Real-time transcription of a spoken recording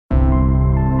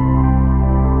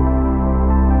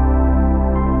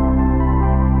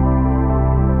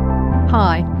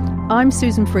I'm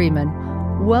Susan Freeman.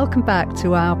 Welcome back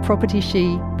to our Property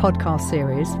She podcast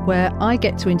series, where I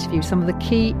get to interview some of the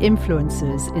key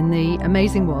influencers in the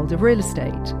amazing world of real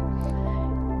estate.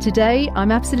 Today,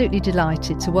 I'm absolutely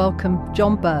delighted to welcome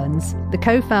John Burns, the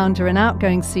co-founder and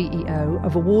outgoing CEO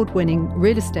of award-winning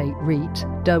real estate REIT,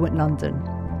 Derwent London.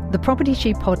 The Property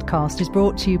She podcast is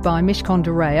brought to you by Mishcon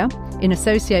de Reya in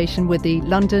association with the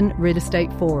London Real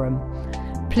Estate Forum.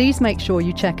 Please make sure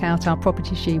you check out our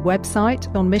Property She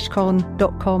website on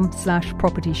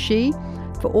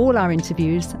mishcon.com/propertyshe for all our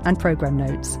interviews and programme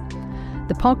notes.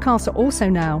 The podcasts are also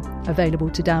now available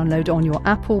to download on your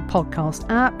Apple Podcast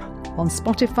app, on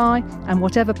Spotify, and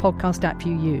whatever podcast app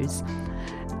you use.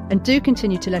 And do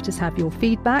continue to let us have your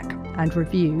feedback and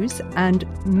reviews, and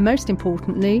most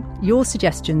importantly, your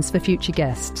suggestions for future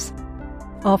guests.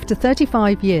 After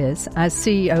 35 years as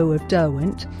CEO of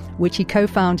Derwent, which he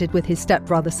co-founded with his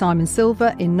stepbrother Simon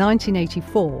Silver in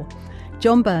 1984,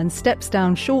 John Burns steps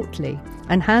down shortly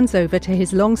and hands over to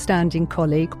his long-standing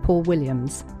colleague Paul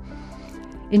Williams.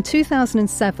 In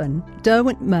 2007,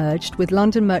 Derwent merged with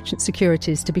London Merchant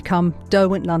Securities to become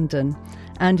Derwent London,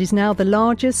 and is now the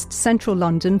largest central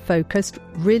London-focused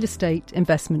real estate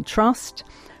investment trust,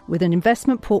 with an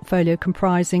investment portfolio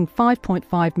comprising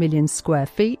 5.5 million square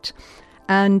feet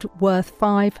and worth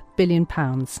 £5 billion.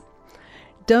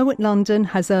 Derwent London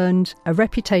has earned a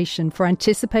reputation for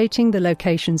anticipating the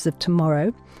locations of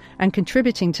tomorrow and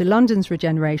contributing to London's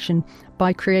regeneration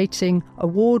by creating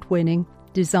award-winning,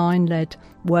 design-led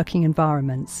working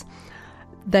environments.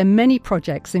 Their many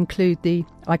projects include the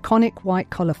iconic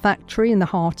White Collar Factory in the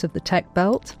heart of the Tech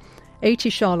Belt, 80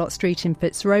 Charlotte Street in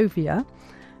Fitzrovia,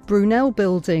 Brunel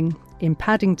Building in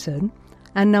Paddington,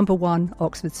 and No. 1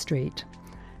 Oxford Street.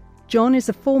 John is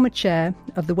a former chair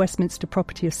of the Westminster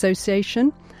Property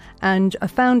Association and a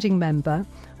founding member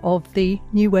of the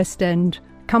New West End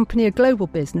Company, a global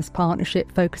business partnership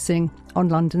focusing on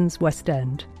London's West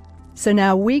End. So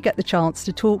now we get the chance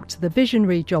to talk to the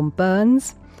visionary John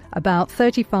Burns about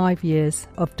 35 years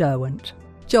of Derwent.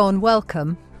 John,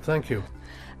 welcome. Thank you.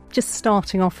 Just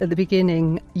starting off at the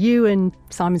beginning, you and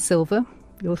Simon Silver,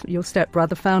 your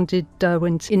stepbrother, founded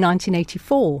Derwent in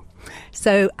 1984.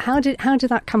 So how did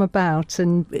that come about?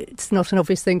 And it's not an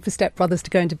obvious thing for stepbrothers to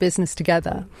go into business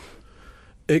together.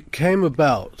 It came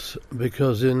about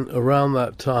because around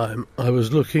that time I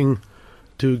was looking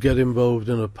to get involved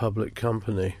in a public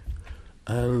company,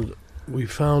 and we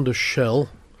found a shell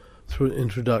through an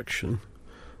introduction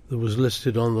that was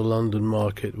listed on the London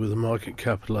market with a market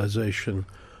capitalisation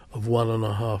of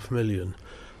 £1.5 million.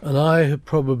 And I had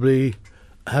probably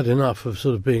had enough of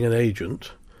sort of being an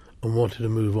agent and wanted to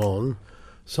move on.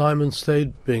 Simon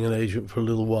stayed being an agent for a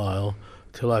little while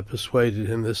till I persuaded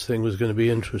him this thing was going to be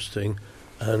interesting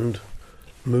and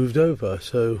moved over.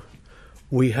 So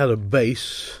we had a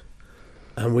base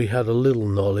and we had a little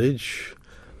knowledge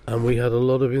and we had a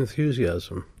lot of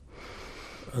enthusiasm.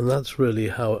 And that's really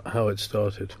how it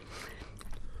started.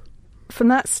 From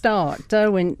that start,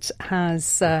 Derwent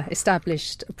has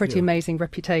established a pretty amazing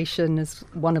reputation as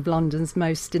one of London's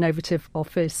most innovative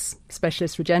office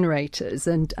specialist regenerators,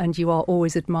 and you are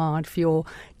always admired for your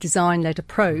design-led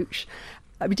approach.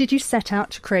 Did you set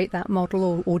out to create that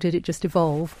model, or did it just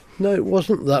evolve? No, it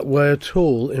wasn't that way at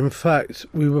all. In fact,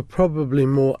 we were probably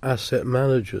more asset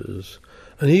managers.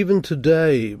 And even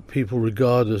today, people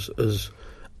regard us as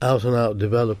out-and-out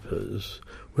developers.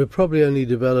 We're probably only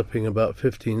developing about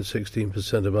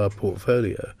 15-16% of our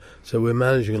portfolio, so we're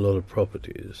managing a lot of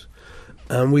properties.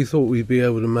 And we thought we'd be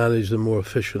able to manage them more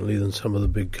efficiently than some of the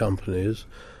big companies,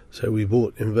 so we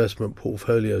bought investment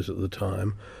portfolios at the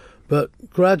time. But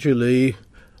gradually,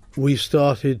 we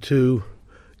started to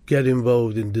get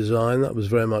involved in design. That was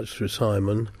very much through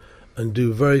Simon, and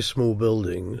do very small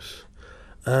buildings,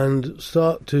 and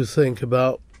start to think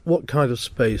about what kind of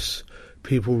space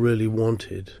people really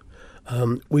wanted.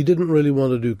 We didn't really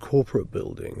want to do corporate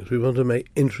buildings. We wanted to make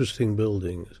interesting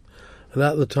buildings. And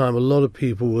at the time, a lot of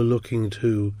people were looking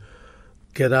to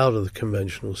get out of the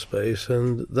conventional space,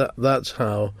 and that's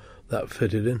how that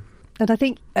fitted in. And I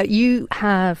think you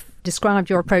have described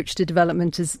your approach to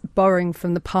development as borrowing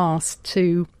from the past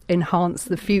to enhance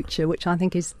the future, which I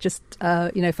think is just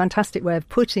a fantastic way of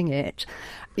putting it.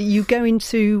 You go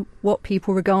into what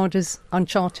people regard as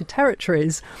uncharted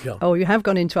territories, or you have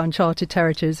gone into uncharted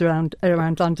territories around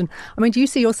London. I mean, do you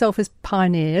see yourself as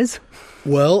pioneers?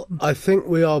 Well, I think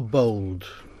we are bold.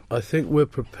 I think we're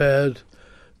prepared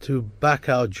to back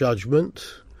our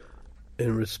judgment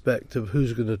in respect of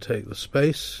who's going to take the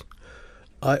space.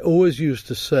 I always used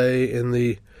to say in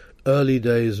the early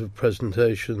days of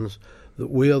presentations that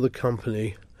we are the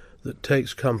company that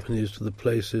takes companies to the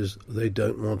places they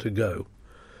don't want to go.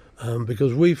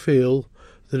 because we feel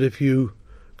that if you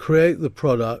create the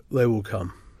product, they will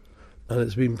come. And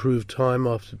it's been proved time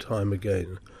after time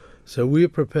again. So we are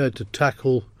prepared to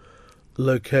tackle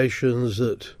locations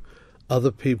that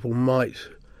other people might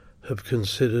have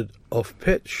considered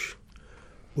off-pitch.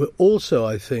 We're also,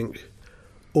 I think,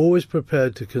 always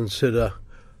prepared to consider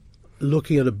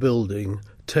looking at a building,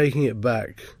 taking it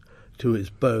back to its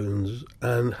bones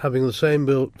and having the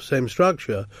same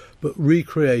structure, but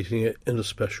recreating it in a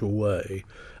special way.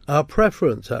 Our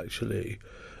preference, actually,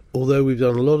 although we've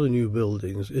done a lot of new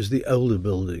buildings, is the older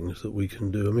buildings that we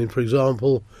can do. I mean, for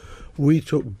example, we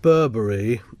took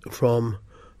Burberry from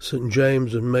St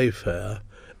James and Mayfair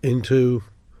into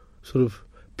sort of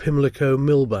Pimlico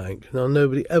Millbank. Now,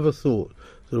 nobody ever thought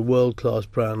that a world-class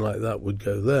brand like that would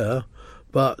go there,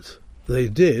 but they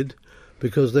did,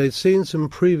 because they'd seen some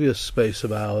previous space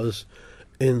of ours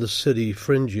in the city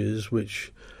fringes,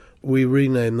 which we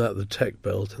renamed that the Tech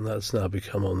Belt, and that's now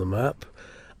become on the map.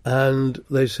 And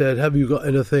they said, have you got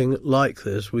anything like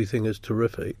this? We think it's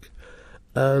terrific.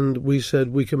 And we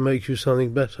said, we can make you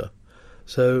something better.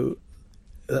 So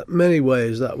in many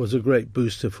ways, that was a great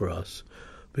booster for us,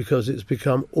 because it's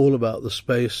become all about the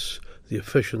space, the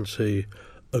efficiency,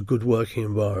 a good working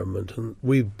environment. And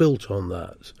we've built on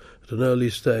that at an early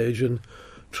stage and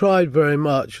tried very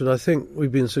much. And I think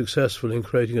we've been successful in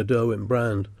creating a Derwent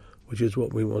brand, which is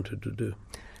what we wanted to do.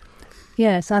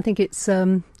 Yes, I think it's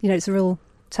it's a real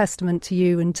testament to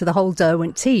you and to the whole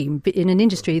Derwent team in an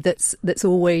industry that's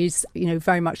always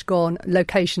very much gone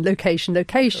location,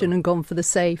 and gone for the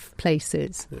safe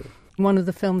places. Yeah. One of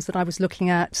the films that I was looking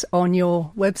at on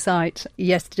your website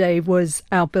yesterday was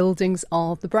Our Buildings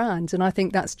Are the Brand, and I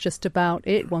think that's just about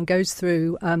it. One goes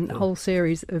through a whole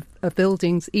series of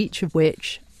buildings, each of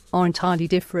which are entirely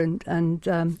different and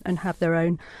have their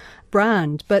own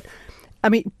brand. But I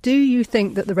mean, do you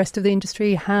think that the rest of the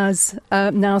industry has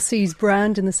now sees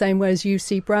brand in the same way as you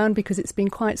see brand? Because it's been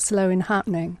quite slow in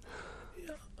happening.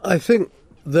 I think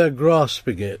they're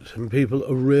grasping it, and people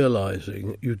are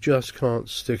realising you just can't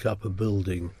stick up a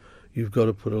building. You've got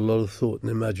to put a lot of thought and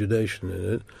imagination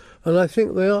in it. And I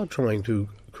think they are trying to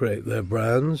create their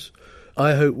brands.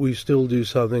 I hope we still do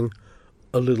something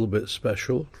a little bit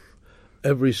special.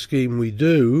 Every scheme we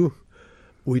do,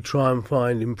 we try and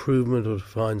find improvement or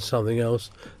find something else,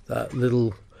 that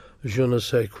little je ne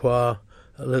sais quoi,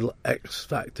 a little X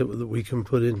factor that we can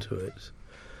put into it.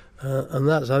 And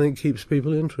that, I think, keeps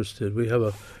people interested. We have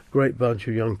a great bunch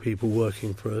of young people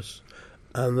working for us,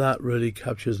 and that really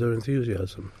captures their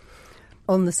enthusiasm.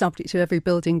 On the subject of every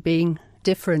building being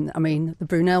different, I mean, the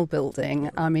Brunel building,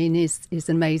 is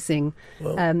an amazing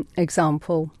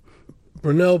example.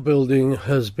 Brunel building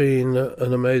has been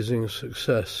an amazing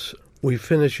success. We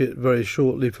finish it very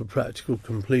shortly for practical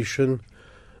completion.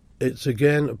 It's,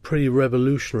 again, a pretty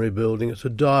revolutionary building. It's a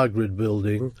diagrid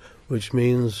building, which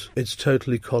means it's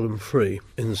totally column-free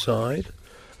inside.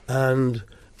 And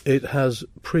it has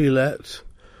pre-let.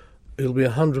 It'll be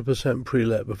 100%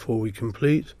 pre-let before we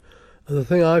complete. And the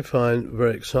thing I find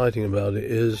very exciting about it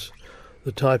is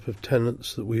the type of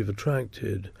tenants that we've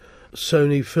attracted.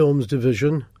 Sony Films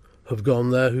Division have gone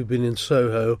there, who've been in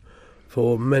Soho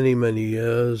for many, many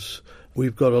years.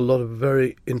 We've got a lot of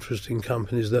very interesting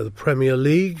companies there. The Premier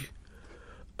League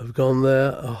have gone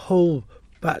there, a whole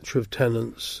batch of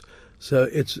tenants. So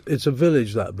it's a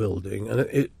village, that building, and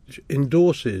it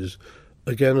endorses,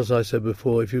 again, as I said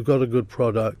before, if you've got a good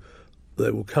product, they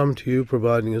will come to you,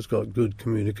 providing it's got good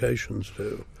communications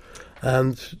too.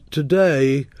 And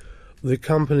today, the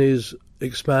companies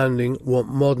expanding want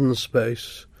modern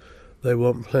space. They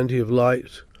want plenty of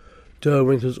light.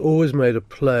 Derwent has always made a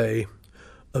play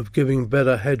of giving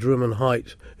better headroom and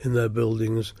height in their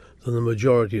buildings than the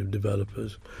majority of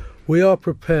developers. We are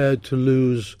prepared to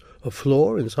lose a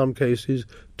floor, in some cases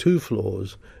 2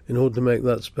 floors, in order to make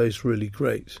that space really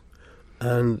great.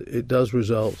 And it does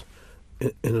result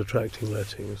in attracting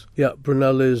lettings. Yeah,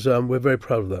 Brunel is, we're very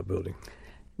proud of that building.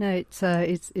 No, it's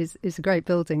a great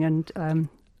building, and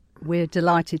we're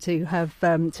delighted to have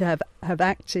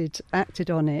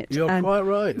acted on it. You're quite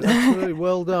right. That's really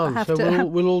well done. So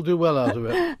we'll all do well out of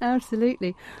it.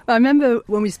 Absolutely. I remember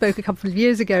when we spoke a couple of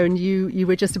years ago, and you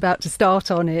were just about to start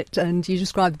on it, and you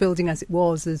described the building as it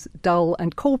was, as dull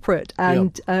and corporate,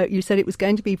 and you said it was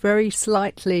going to be very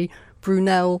slightly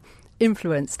Brunel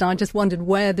influenced. I just wondered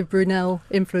where the Brunel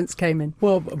influence came in.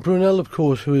 Well, Brunel, of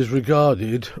course, who is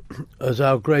regarded as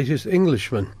our greatest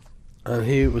Englishman. And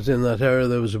he was in that area.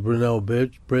 There was a Brunel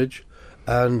bridge,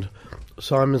 and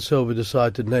Simon Silver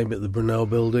decided to name it the Brunel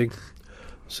Building.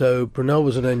 So Brunel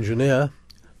was an engineer,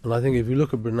 and I think if you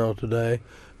look at Brunel today,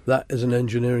 that is an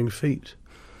engineering feat.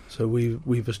 So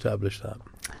we've established that.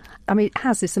 I mean, it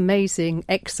has this amazing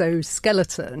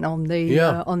exoskeleton on the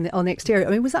on the exterior.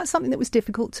 I mean, was that something that was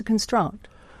difficult to construct?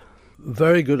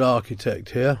 Very good architect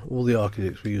here. All the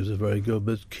architects we use are very good,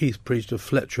 but Keith Priest of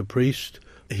Fletcher Priest,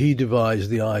 he devised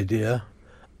the idea,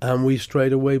 and we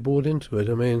straight away bought into it.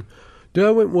 I mean,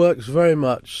 Derwent works very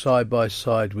much side by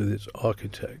side with its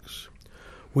architects.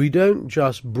 We don't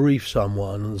just brief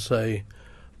someone and say,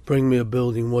 bring me a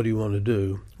building, what do you want to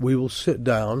do? We will sit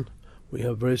down, we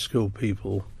have very skilled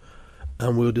people,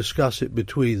 and we'll discuss it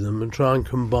between them and try and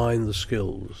combine the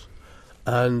skills.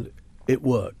 And it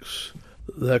works.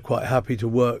 They're quite happy to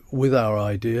work with our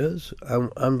ideas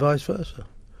and vice versa.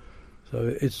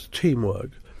 So it's teamwork.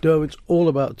 Derwent's all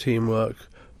about teamwork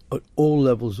at all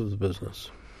levels of the business.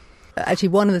 Actually,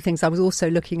 one of the things I was also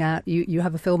looking at, you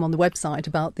have a film on the website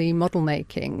about the model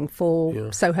making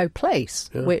for Soho Place,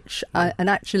 which, and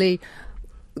actually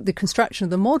the construction of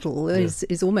the model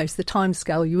is almost the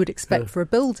timescale you would expect for a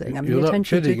building. I mean, you're not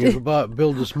kidding. You're about to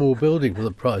build a small building for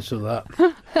the price of that.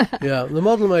 The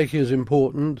model making is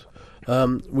important.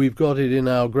 We've got it in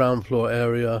our ground floor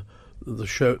area,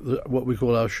 what we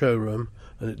call our showroom,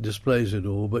 and it displays it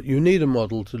all. But you need a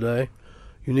model today.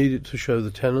 You need it to show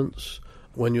the tenants.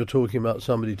 When you're talking about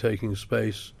somebody taking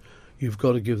space, you've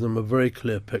got to give them a very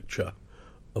clear picture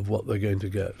of what they're going to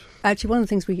get. Actually, one of the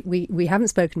things we haven't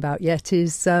spoken about yet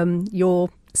is your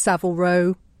Savile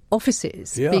Row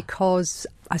offices, because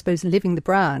I suppose living the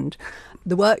brand,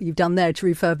 the work you've done there to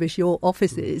refurbish your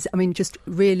offices, I mean, just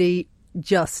really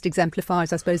just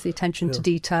exemplifies, I suppose, the attention to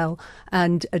detail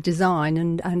and a design,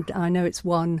 and I know it's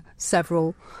won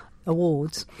several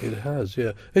awards. It has,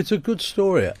 yeah. It's a good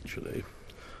story, actually,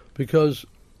 because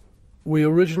we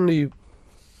originally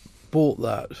bought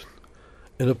that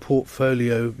in a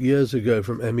portfolio years ago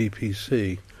from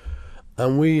MEPC,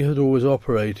 and we had always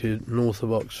operated north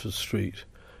of Oxford Street,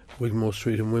 Wigmore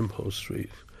Street and Wimpole Street.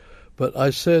 But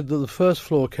I said that the first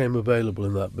floor came available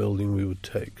in that building we would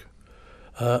take.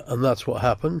 And that's what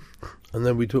happened. And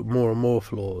then we took more and more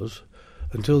floors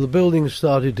until the building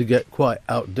started to get quite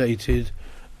outdated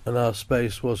and our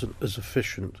space wasn't as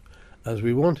efficient as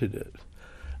we wanted it.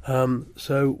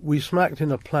 So we smacked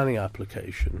in a planning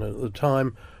application. At the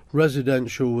time,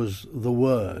 residential was the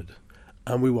word,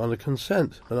 and we won a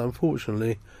consent. And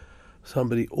unfortunately,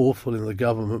 somebody awful in the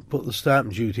government put the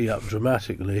stamp duty up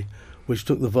dramatically, which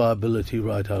took the viability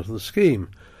right out of the scheme.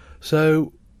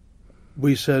 So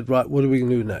we said, right, what are we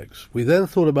going to do next? We then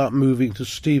thought about moving to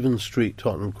Stephen Street,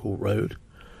 Tottenham Court Road,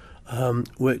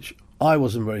 which I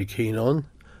wasn't very keen on,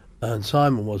 and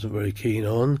Simon wasn't very keen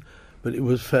on, but it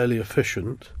was fairly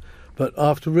efficient. But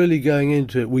after really going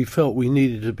into it, we felt we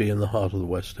needed to be in the heart of the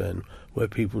West End, where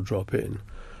people drop in.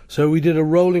 So we did a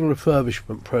rolling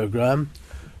refurbishment programme.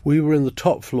 We were in the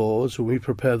top floors, and we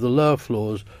prepared the lower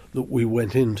floors that we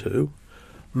went into,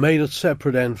 made a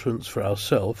separate entrance for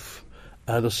ourselves,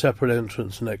 and a separate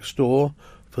entrance next door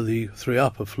for the 3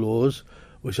 upper floors,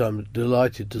 which I'm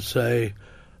delighted to say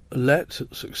let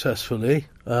successfully.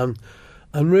 And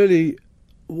really,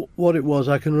 what it was,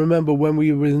 I can remember when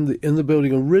we were in the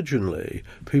building originally,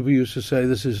 people used to say,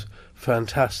 this is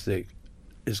fantastic,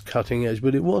 it's cutting edge,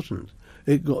 but it wasn't.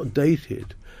 It got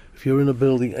dated. If you're in a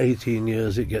building 18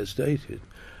 years, it gets dated.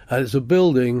 And it's a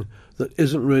building that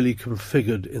isn't really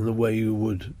configured in the way you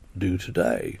would do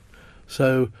today.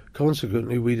 So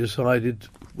consequently, we decided,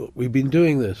 we've been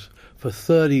doing this for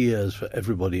 30 years for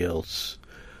everybody else.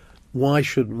 Why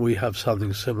shouldn't we have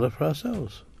something similar for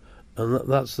ourselves? And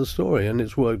that's the story, and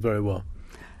it's worked very well.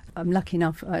 I'm lucky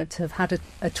enough to have had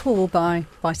a tour by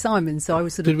Simon, so I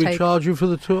was sort of... Did we charge you for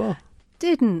the tour?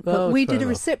 Didn't, but we did a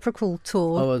reciprocal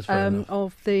tour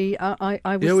of the.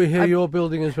 I was. Yeah, we hear your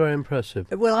building is very impressive.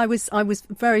 Well, I was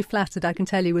very flattered, I can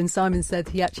tell you, when Simon said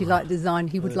he actually liked the design.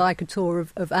 He would like a tour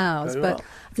of ours, but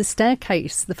the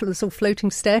staircase, the sort of floating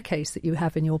staircase that you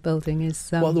have in your building is.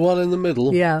 Well, the one in the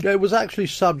middle. Yeah, it was actually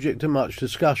subject to much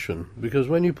discussion because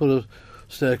when you put a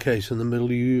staircase in the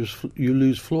middle, you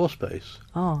lose floor space.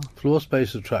 Floor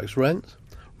space attracts rent.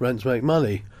 Rents make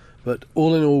money. But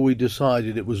all in all, we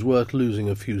decided it was worth losing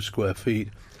a few square feet,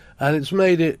 and it's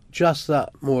made it just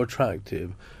that more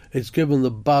attractive. It's given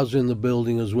the buzz in the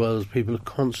building as well as people are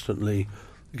constantly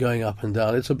going up and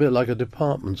down. It's a bit like a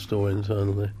department store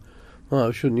internally. Well,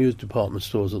 I shouldn't use department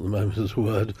stores at the moment as a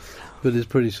word, but it's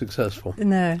pretty successful.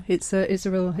 No, it's a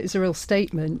real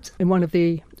statement. In one of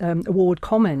the award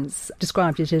comments,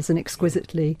 described it as an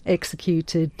exquisitely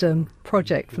executed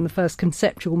project from the first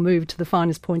conceptual move to the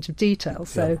finest point of detail.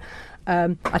 So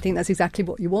I think that's exactly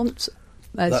what you want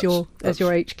as your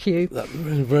HQ. That's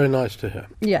very nice to hear.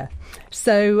 Yeah.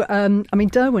 So,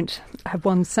 Derwent have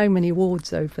won so many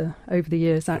awards over the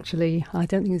years, actually. I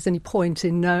don't think there's any point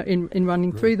in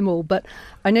running through them all. But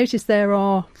I noticed there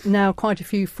are now quite a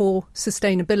few for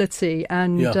sustainability,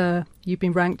 and you've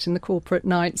been ranked in the Corporate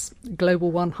Knights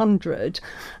Global 100.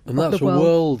 And that's a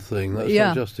world thing. That's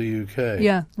not just the UK.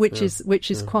 Yeah, which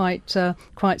is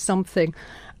quite something.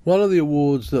 One of the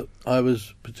awards that I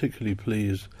was particularly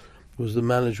pleased was the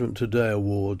Management Today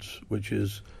Awards, which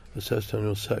is assessed on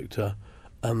your sector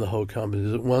and the whole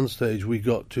company. At one stage we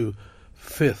got to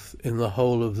 5th in the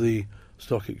whole of the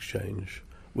stock exchange,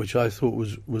 which I thought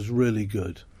was really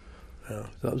good.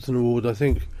 That was an award, I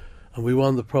think, and we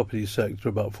won the property sector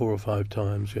about 4 or 5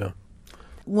 times,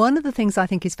 One of the things I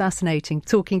think is fascinating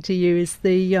talking to you is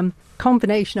the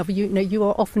combination of, you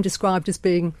are often described as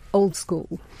being old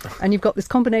school, and you've got this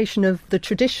combination of the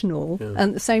traditional and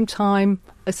at the same time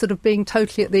a sort of being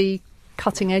totally at the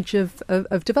cutting edge of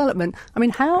development. I mean,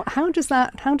 how does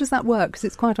that work? Because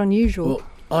it's quite unusual. Well,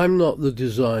 I'm not the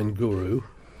design guru.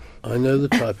 I know the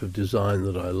type of design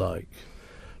that I like.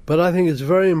 But I think it's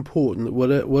very important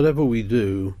that whatever we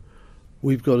do,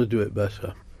 we've got to do it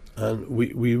better. And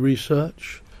we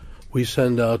research, we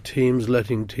send our teams,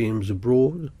 letting teams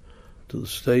abroad, to the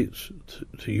States,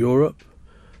 to Europe,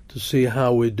 to see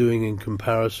how we're doing in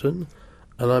comparison.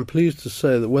 And I'm pleased to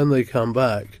say that when they come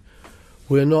back,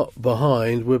 we're not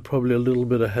behind, we're probably a little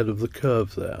bit ahead of the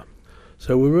curve there.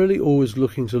 So we're really always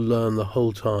looking to learn the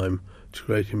whole time to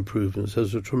create improvements.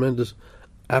 There's a tremendous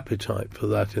appetite for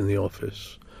that in the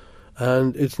office.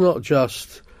 And it's not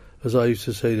just, as I used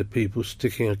to say to people,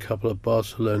 sticking a couple of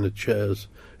Barcelona chairs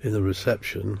in the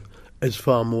reception. It's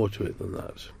far more to it than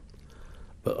that.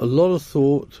 But a lot of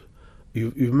thought.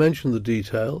 You've mentioned the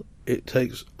detail. It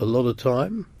takes a lot of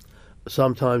time.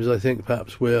 Sometimes I think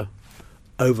perhaps we're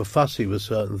over fussy with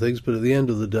certain things, but at the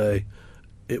end of the day,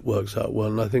 it works out well.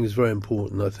 And I think it's very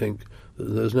important. I think that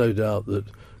there's no doubt that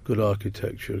good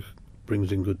architecture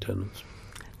brings in good tenants.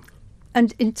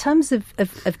 And in terms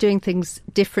of doing things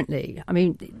differently, I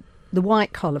mean, the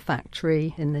White Collar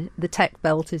Factory in the tech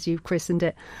belt, as you've christened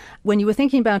it, when you were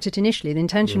thinking about it initially, the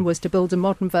intention was to build a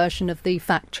modern version of the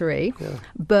factory,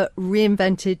 but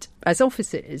reinvented as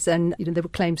offices. And there were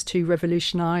claims to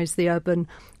revolutionise the urban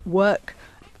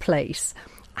workplace.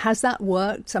 Has that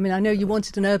worked? I mean, I know you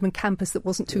wanted an urban campus that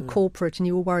wasn't too corporate, and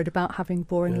you were worried about having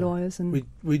boring lawyers. And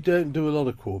we don't do a lot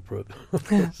of corporate,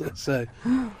 as I say.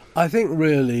 I think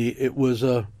really it was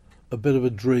a bit of a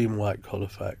dream White Collar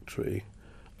Factory.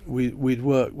 We'd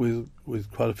worked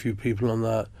with quite a few people on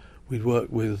that. We'd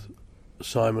worked with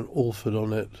Simon Alford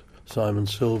on it, Simon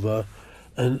Silver,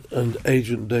 and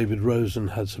Agent David Rosen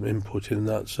had some input in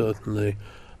that, certainly.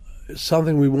 It's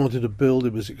something we wanted to build.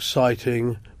 It was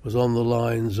exciting. It was on the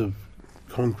lines of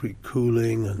concrete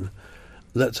cooling, and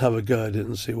let's have a go at it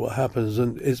and see what happens.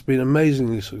 And it's been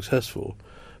amazingly successful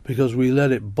because we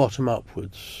let it bottom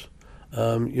upwards.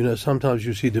 Sometimes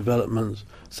you see developments,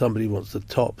 somebody wants the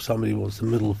top, somebody wants the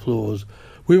middle floors.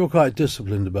 We were quite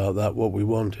disciplined about that, what we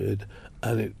wanted,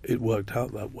 and it worked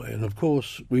out that way. And of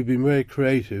course, we've been very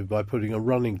creative by putting a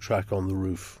running track on the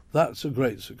roof. That's a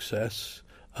great success.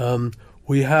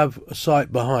 We have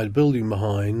a building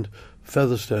behind,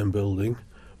 Featherstone Building,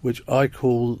 which I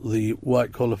call the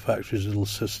White Collar Factory's little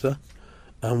sister,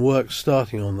 and work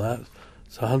starting on that.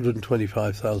 It's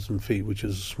 125,000 feet, which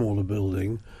is a smaller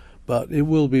building, but it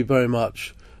will be very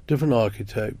much different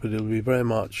architect, but it'll be very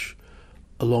much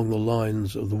along the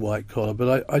lines of the White Collar.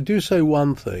 But I do say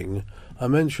one thing. I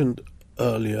mentioned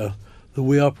earlier that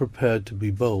we are prepared to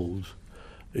be bold.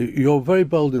 You're very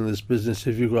bold in this business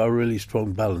if you've got a really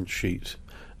strong balance sheet.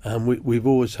 And we've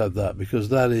always had that, because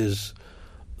that is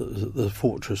the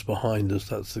fortress behind us.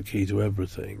 That's the key to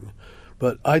everything.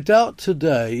 But I doubt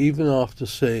today, even after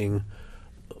seeing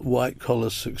White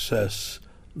Collar's success,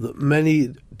 that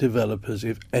many developers,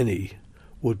 if any,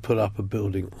 would put up a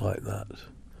building like that.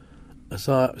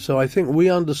 So I think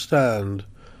we understand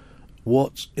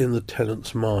what's in the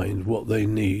tenant's mind, what they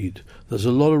need. There's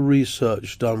a lot of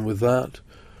research done with that.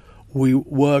 We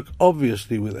work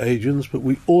obviously with agents, but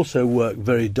we also work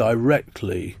very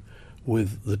directly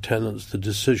with the tenants, the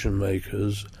decision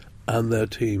makers, and their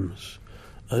teams.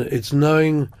 And it's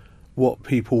knowing what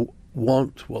people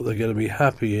want, what they're going to be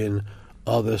happy in.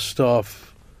 Are their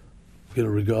staff going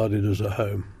to regard it as a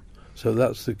home? So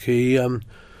that's the key.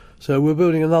 So we're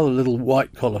building another little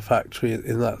White Collar Factory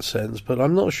in that sense, but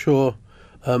I'm not sure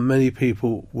many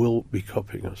people will be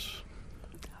copying us.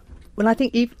 Well, I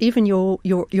think even your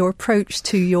approach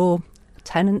to your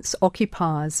tenants,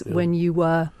 occupiers, when you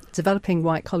were developing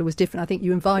White Collar was different. I think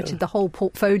you invited the whole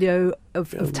portfolio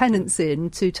of tenants in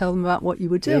to tell them about what you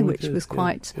were doing, which was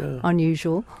quite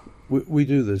unusual. We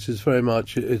do this. It's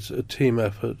a team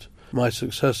effort. My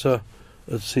successor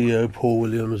as CEO, Paul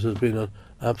Williams, has been an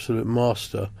absolute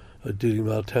master at dealing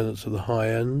with our tenants at the high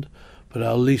end. But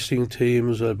our leasing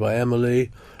teams, led by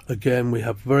Emily, again, we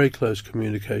have very close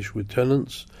communication with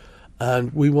tenants,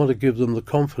 and we want to give them the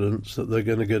confidence that they're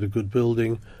going to get a good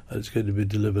building and it's going to be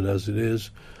delivered as it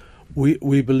is.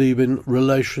 We believe in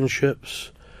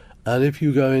relationships, and if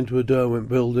you go into a Derwent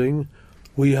building,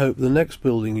 we hope the next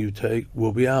building you take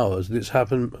will be ours. And it's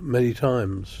happened many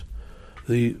times.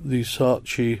 The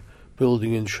Saatchi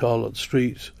building in Charlotte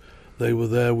Street, they were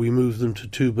there. We moved them to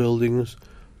 2 buildings,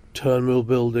 Turnmill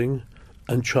Building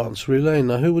and Chancery Lane.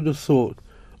 Now, who would have thought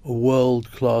a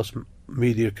world-class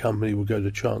media company would go to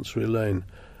Chancery Lane?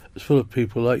 It's full of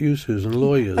people like you, Susan,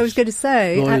 lawyers. I was going to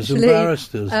say, lawyers actually, and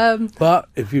barristers. But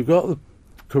if you've got the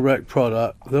correct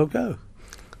product, they'll go.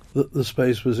 The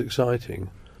space was exciting.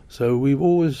 So we've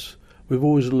always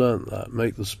learnt that.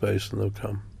 Make the space and they'll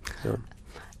come. Yeah.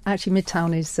 Actually,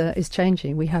 Midtown is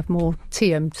changing. We have more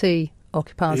TMT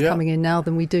occupiers coming in now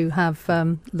than we do have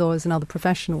lawyers and other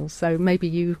professionals. So maybe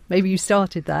you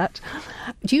started that.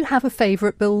 Do you have a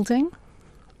favourite building?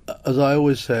 As I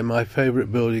always say, my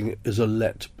favourite building is a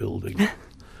let building,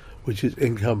 which is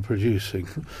income producing.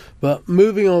 But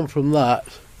moving on from that,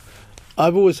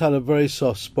 I've always had a very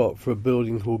soft spot for a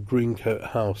building called Greencoat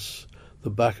House,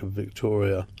 the back of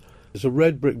Victoria. It's a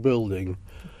red brick building,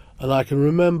 and I can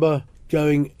remember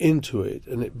going into it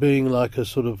and it being like a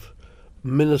sort of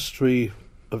Ministry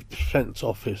of Defence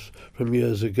office from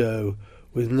years ago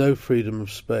with no freedom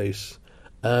of space.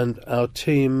 And our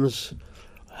teams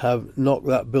have knocked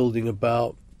that building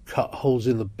about, cut holes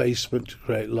in the basement to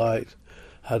create light,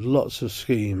 had lots of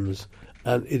schemes,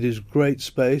 and it is great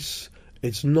space.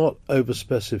 It's not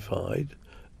overspecified.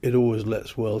 It always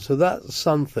lets well. So that's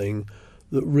something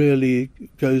that really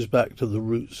goes back to the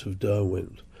roots of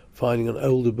Derwent, finding an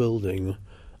older building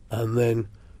and then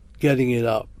getting it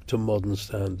up to modern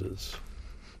standards.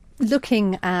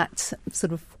 Looking at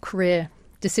sort of career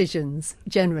decisions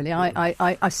generally,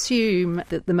 I assume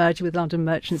that the merger with London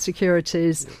Merchant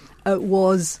Securities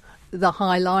was the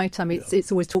highlight. I mean,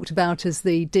 it's always talked about as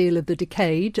the deal of the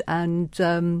decade, and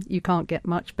you can't get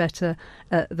much better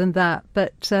than that.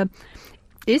 But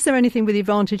is there anything with the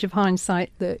advantage of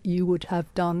hindsight that you would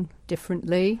have done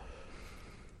differently?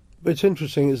 It's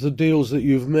interesting, it's the deals that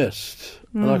you've missed.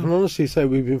 And I can honestly say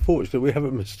we've been fortunate. We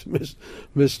haven't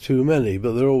missed too many,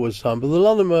 but there are always some. But the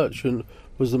London Merchant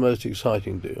was the most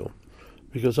exciting deal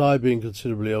because I, being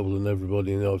considerably older than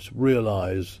everybody else,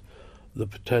 realised the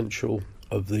potential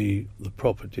of the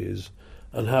properties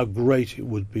and how great it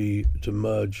would be to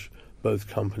merge both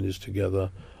companies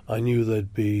together. I knew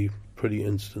there'd be pretty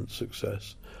instant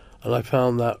success. And I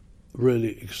found that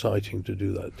really exciting to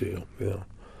do that deal,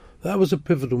 That was a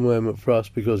pivotal moment for us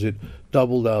because it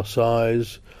doubled our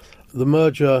size. The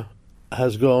merger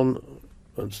has gone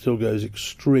and still goes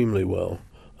extremely well.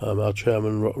 Our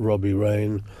chairman, Robbie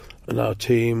Rain, and our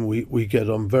team, we get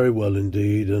on very well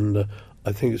indeed, and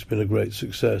I think it's been a great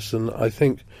success. And I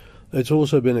think it's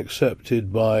also been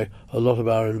accepted by a lot of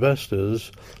our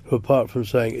investors who, apart from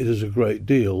saying it is a great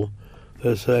deal,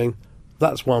 they're saying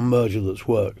that's one merger that's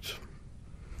worked.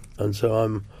 And so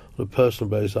on a personal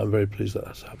basis, I'm very pleased that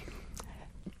that's happened.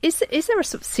 Is there a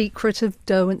sort of secret of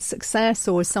Derwent's success,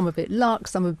 or is some of it luck,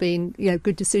 some have been,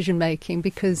 good decision making?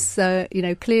 Because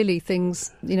clearly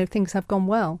things have gone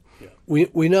well. Yeah.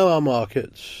 We know our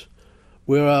markets.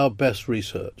 We're our best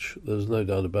research. There's no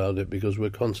doubt about it because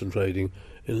we're concentrating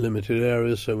in limited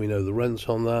areas, so we know the rents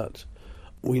on that.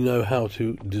 We know how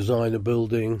to design a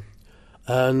building,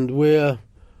 and we're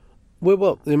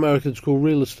what the Americans call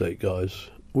real estate guys.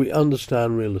 We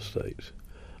understand real estate,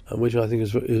 which I think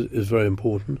is very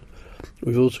important.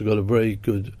 We've also got a very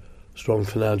good, strong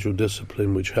financial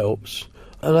discipline, which helps.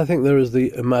 And I think there is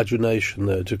the imagination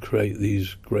there to create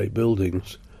these great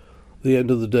buildings. At the end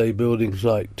of the day, buildings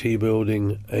like T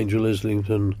Building, Angel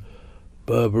Islington,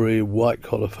 Burberry, White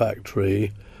Collar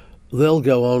Factory, they'll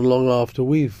go on long after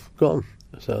we've gone.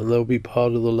 So they'll be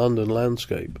part of the London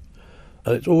landscape.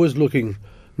 And it's always looking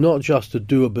not just to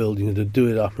do a building and to do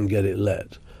it up and get it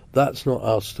let. That's not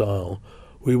our style.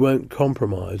 We won't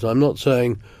compromise. I'm not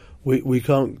saying we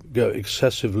can't go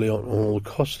excessively on all the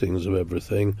costings of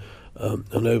everything and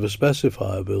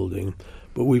overspecify a building,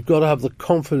 but we've got to have the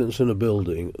confidence in a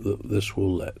building that this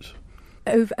will let.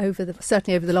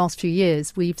 Certainly over the last few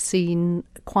years, we've seen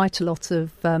quite a lot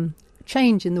of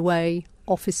change in the way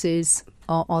offices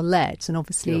are let, and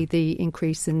obviously the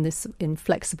increase in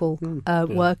flexible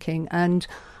working. And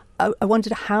I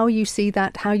wondered how you see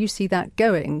that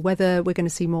going, whether we're going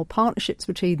to see more partnerships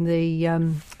between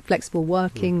the flexible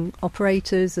working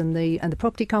operators and the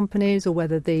property companies, or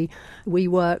whether the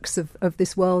WeWorks of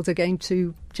this world are going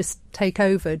to just take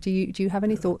over. Do you have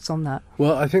any thoughts on that?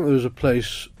 Well, I think there's a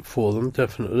place for them,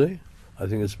 definitely. I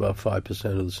think it's about 5%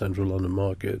 of the central London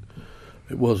market.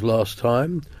 It was last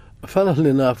time. Funnily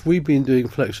enough, we've been doing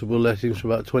flexible lettings for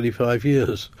about 25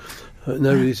 years.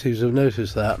 Nobody seems to have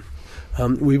noticed that.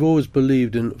 We've always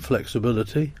believed in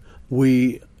flexibility.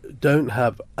 We don't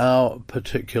have our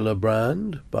particular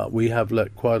brand, but we have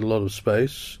let quite a lot of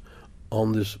space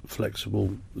on this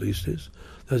flexible leases.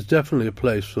 There's definitely a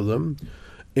place for them.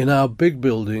 In our big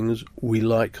buildings, we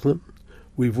like them.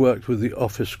 We've worked with the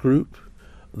office group.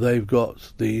 They've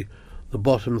got the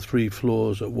bottom 3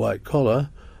 floors at White Collar,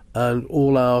 and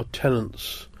all our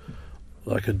tenants,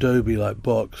 like Adobe, like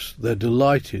Box, they're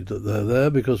delighted that they're there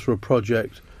because for a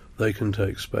project they can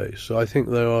take space. So I think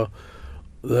they're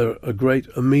a great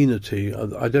amenity.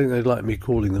 I don't think they'd like me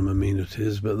calling them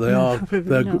amenities, but they are.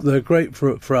 They're great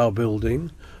for our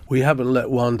building. We haven't let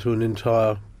one to an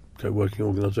entire co-working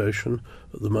organisation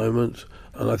at the moment,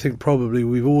 and I think probably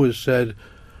we've always said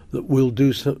that we'll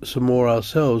do some more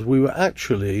ourselves. We were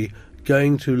actually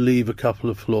going to leave a couple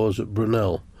of floors at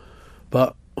Brunel,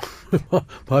 but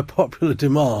by popular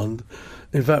demand,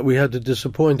 in fact, we had to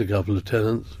disappoint a couple of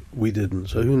tenants. We didn't,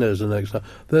 so who knows the next time.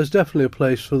 There's definitely a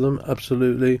place for them,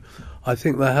 absolutely. I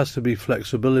think there has to be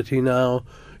flexibility now.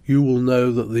 You will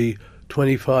know that the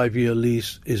 25-year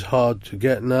lease is hard to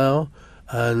get now,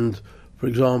 and, for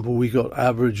example, we got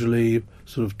averagely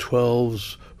sort of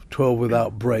 12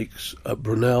 without breaks at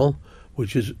Brunel,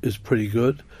 which is pretty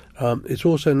good. It's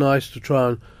also nice to try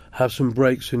and have some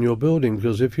breaks in your building,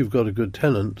 because if you've got a good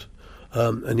tenant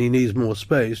and he needs more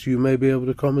space, you may be able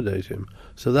to accommodate him.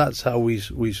 So that's how we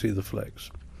see the flex.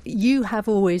 You have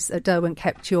always at Derwent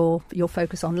kept your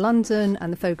focus on London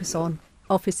and the focus on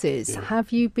offices. Yeah.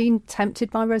 Have you been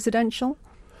tempted by residential?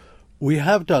 We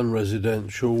have done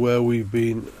residential where we've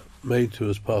been made to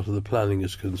as part of the planning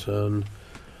is concerned.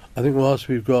 I think whilst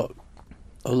we've got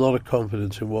a lot of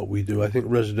confidence in what we do, I think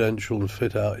residential and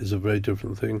fit out is a very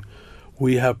different thing.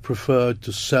 We have preferred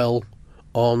to sell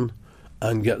on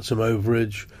and get some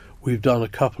overage. We've done a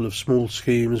couple of small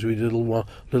schemes. We did a little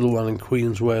one in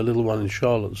Queensway, a little one in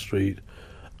Charlotte Street,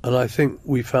 and I think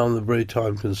we found them very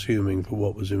time-consuming for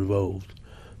what was involved.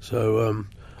 So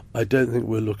I don't think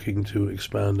we're looking to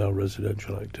expand our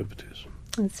residential activities.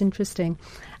 That's interesting.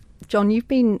 John, you've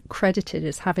been credited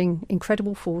as having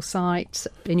incredible foresight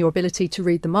in your ability to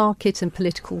read the market and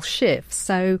political shifts.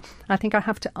 So I think I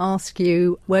have to ask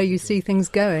you where you see things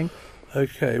going.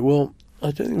 Okay, well,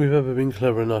 I don't think we've ever been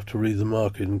clever enough to read the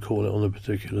market and call it on a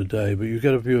particular day, but you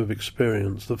get a view of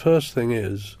experience. The first thing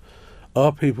is,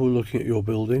 are people looking at your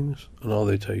buildings and are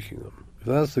they taking them? If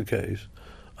that's the case,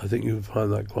 I think you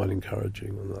find that quite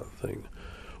encouraging on that thing.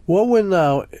 What we're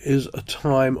now is a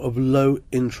time of low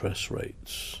interest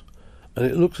rates. And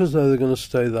it looks as though they're going to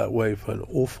stay that way for an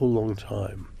awful long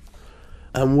time.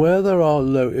 And where there are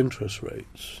low interest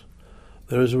rates,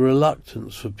 there is a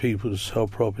reluctance for people to sell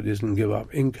properties and give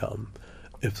up income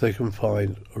if they can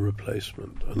find a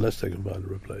replacement, unless they can find a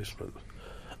replacement.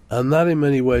 And that in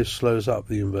many ways slows up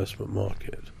the investment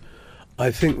market.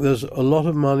 I think there's a lot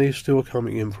of money still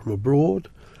coming in from abroad.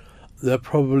 They're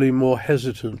probably more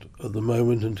hesitant at the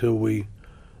moment until we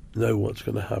know what's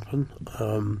going to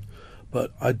happen.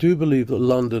 But I do believe that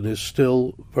London is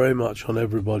still very much on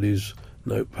everybody's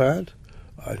notepad.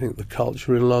 I think the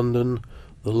culture in London,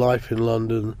 the life in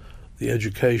London, the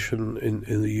education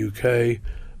in the UK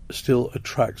still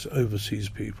attracts overseas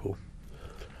people.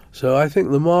 So I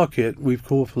think the market, we've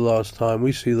called for the last time,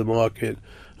 we see the market,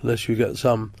 unless you get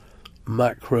some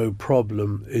macro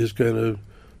problem, is going to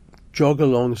jog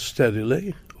along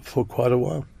steadily for quite a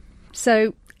while.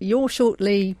 So you're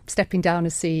shortly stepping down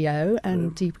as CEO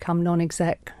and you become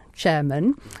non-exec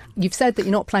chairman. You've said that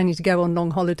you're not planning to go on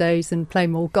long holidays and play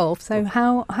more golf. So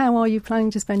how are you planning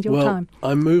to spend your time?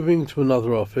 I'm moving to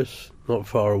another office not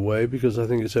far away because I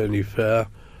think it's only fair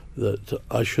that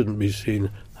I shouldn't be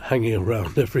seen hanging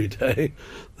around every day.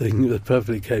 They're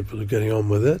perfectly capable of getting on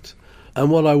with it. And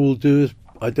what I will do is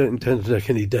I don't intend to take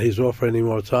any days off for any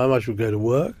more time. I shall go to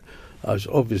work. I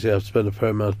obviously have to spend a fair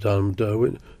amount of time in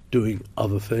Derwent doing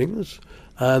other things,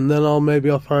 and then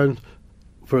I'll find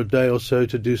for a day or so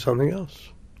to do something else.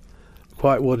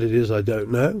 Quite what it is, I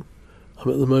don't know.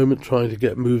 I'm at the moment trying to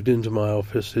get moved into my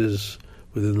offices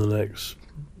within the next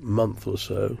month or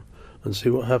so and see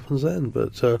what happens then.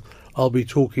 But I'll be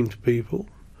talking to people,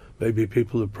 maybe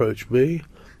people approach me,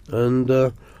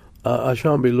 and I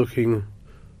shan't be looking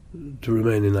to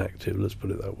remain inactive, let's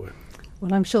put it that way.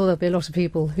 Well, I'm sure there'll be a lot of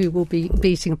people who will be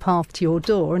beating a path to your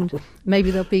door, and maybe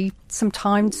there'll be some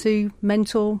time to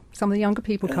mentor some of the younger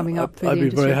people coming up through the industry.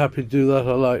 I'd be very happy to do that.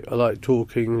 I like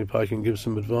talking. If I can give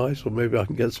some advice, or maybe I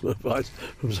can get some advice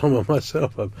from someone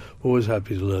myself, I'm always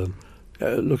happy to learn.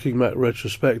 Looking back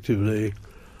retrospectively,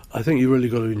 I think you really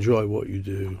got to enjoy what you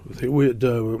do. I think we at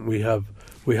Derwent, we have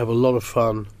a lot of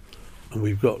fun, and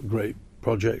we've got great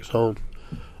projects on.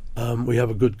 We have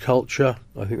a good culture.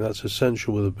 I think that's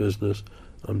essential with a business.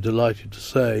 I'm delighted to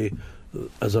say,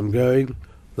 as I'm going,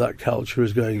 that culture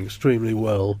is going extremely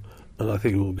well, and I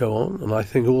think it will go on. And I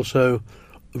think also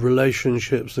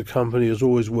relationships, the company has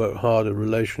always worked hard at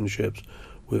relationships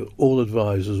with all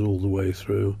advisors all the way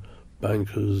through,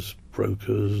 bankers,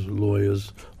 brokers,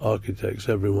 lawyers, architects,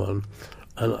 everyone.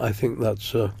 And I think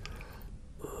that's a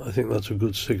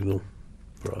good signal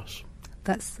for us.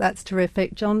 That's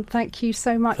terrific. John, thank you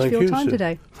so much for your time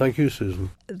today. Thank you, Susan.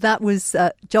 That was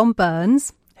John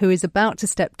Burns, who is about to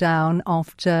step down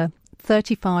after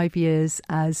 35 years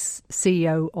as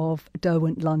CEO of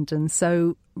Derwent London.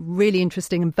 So really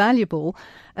interesting and valuable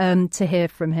to hear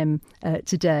from him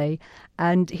today.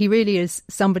 And he really is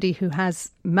somebody who has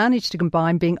managed to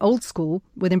combine being old school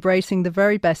with embracing the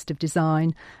very best of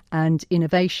design and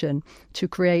innovation to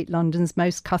create London's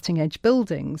most cutting-edge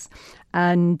buildings.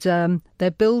 And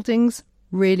their buildings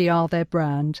really are their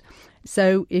brand.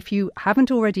 So if you haven't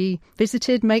already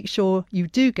visited, make sure you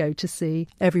do go to see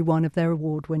every one of their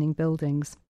award-winning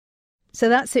buildings. So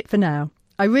that's it for now.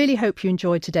 I really hope you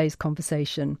enjoyed today's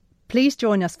conversation. Please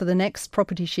join us for the next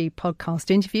Property She podcast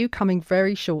interview coming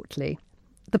very shortly.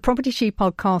 The Property She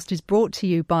podcast is brought to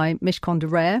you by Mishcon de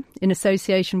Reya in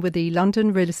association with the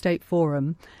London Real Estate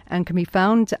Forum and can be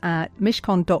found at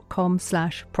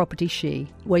mishcon.com/propertyshe,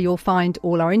 where you'll find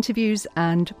all our interviews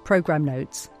and programme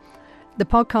notes. The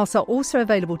podcasts are also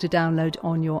available to download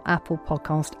on your Apple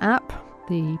Podcast app,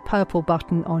 the purple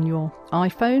button on your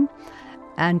iPhone,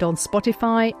 and on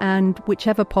Spotify and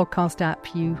whichever podcast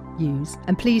app you use.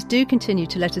 And please do continue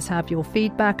to let us have your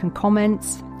feedback and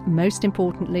comments, most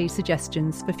importantly,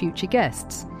 suggestions for future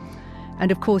guests.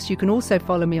 And of course, you can also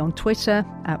follow me on Twitter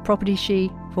at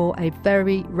PropertyShe for a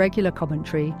very regular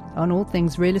commentary on all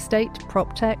things real estate,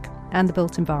 prop tech, and the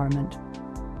built environment.